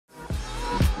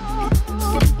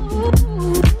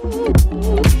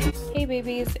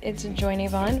it's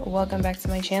JOYNAVON. Welcome back to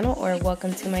my channel, or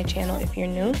welcome to my channel if you're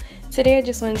new. Today I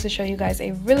just wanted to show you guys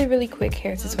a really quick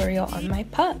hair tutorial on my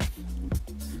puff.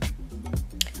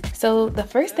 So the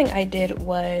first thing I did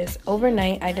was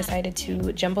overnight I decided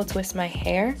to jumbo twist my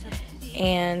hair,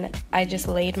 and I just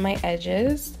laid my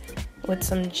edges with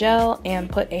some gel and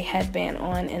put a headband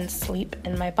on and sleep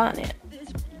in my bonnet.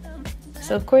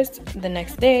 So of course the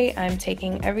next day I'm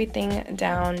taking everything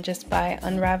down just by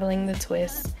unraveling the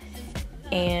twists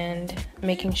and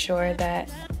making sure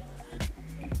that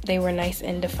they were nice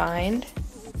and defined.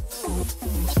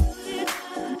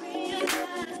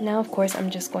 Now of course I'm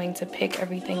just going to pick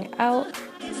everything out.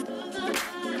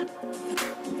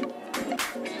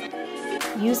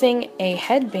 Using a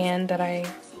headband that I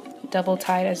double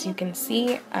tied, as you can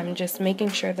see, I'm just making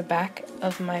sure the back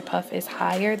of my puff is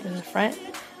higher than the front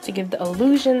to give the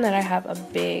illusion that I have a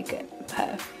big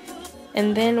puff.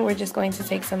 And then we're just going to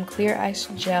take some clear ice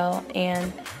gel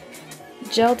and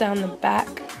gel down the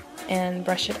back and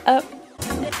brush it up.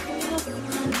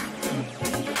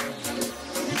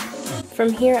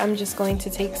 From here I'm just going to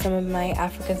take some of my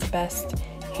Africa's Best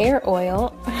hair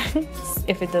oil,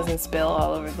 if it doesn't spill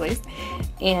all over the place,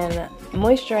 and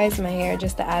moisturize my hair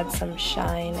just to add some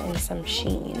shine and some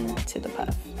sheen to the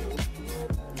puff,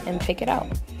 and pick it out.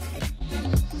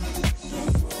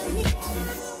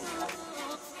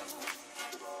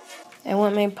 I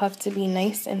want my puff to be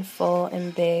nice and full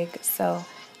and big, so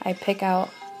I pick out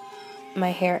my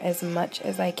hair as much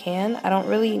as I can. I don't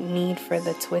really need for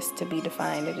the twist to be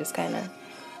defined. I just kind of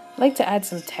like to add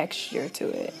some texture to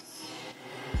it.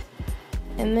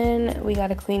 And then we got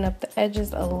to clean up the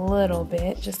edges a little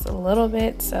bit, just a little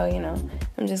bit. So, you know,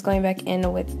 I'm just going back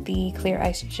in with the clear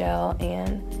ice gel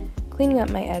and cleaning up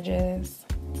my edges,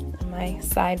 my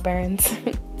sideburns.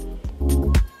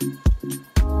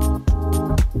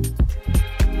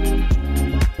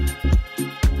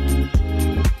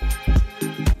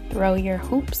 Throw your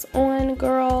hoops on,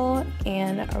 girl,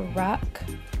 and rock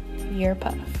your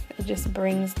puff. It just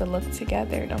brings the look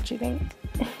together, don't you think?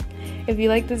 If you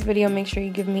like this video, make sure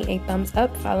you give me a thumbs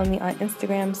up. Follow me on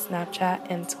Instagram, Snapchat,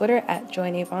 and Twitter at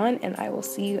JOYNAVON, and I will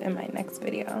see you in my next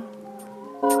video.